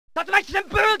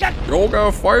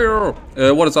Yoga fire!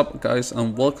 What is up, guys,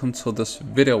 and welcome to this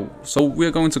video. So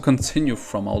we're going to continue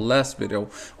from our last video,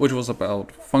 which was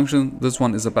about function. This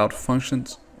one is about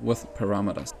functions with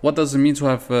parameters. What does it mean to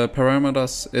have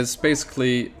parameters? It's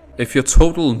basically, if you're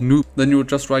total noob, then you would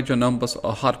just write your numbers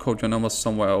or hard code your numbers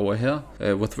somewhere over here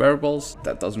with variables.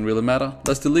 That doesn't really matter.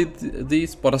 Let's delete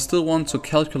these, but I still want to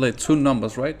calculate two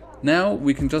numbers, right? Now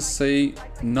we can just say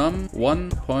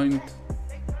num1 point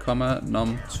comma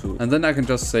num2, and then I can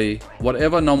just say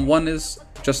whatever num1 is,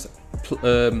 just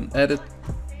add it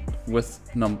with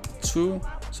num2.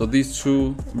 So these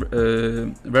two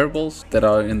variables that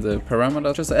are in the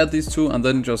parameter, just add these two and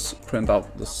then just print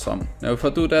out the sum. Now if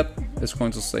I do that, it's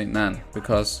going to say nan,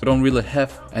 because we don't really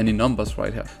have any numbers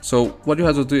right here. So what you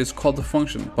have to do is call the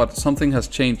function, but something has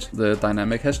changed. The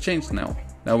dynamic has changed now.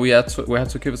 Now we have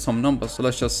to give it some numbers. So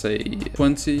let's just say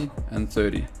 20 and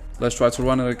 30. Let's try to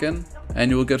run it again,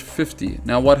 and you will get 50.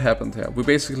 Now what happened here? We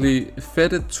basically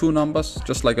fed it two numbers,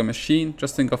 just like a machine.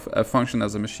 Just think of a function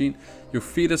as a machine. You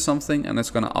feed it something and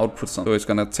it's gonna output something. So it's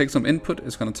gonna take some input,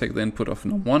 it's gonna take the input of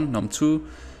num1, num2,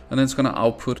 and then it's gonna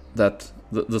output that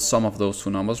the sum of those two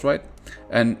numbers, right?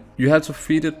 And you have to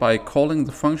feed it by calling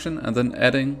the function and then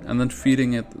adding and then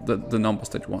feeding it the numbers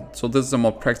that you want. So this is a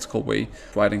more practical way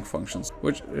of writing functions,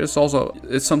 which is also,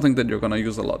 it's something that you're gonna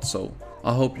use a lot. So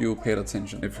I hope you paid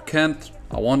attention. If you can't,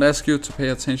 I won't ask you to pay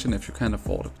attention if you can't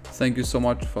afford it. Thank you so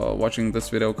much for watching this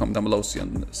video. Comment down below,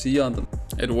 see you on the,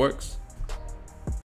 it works.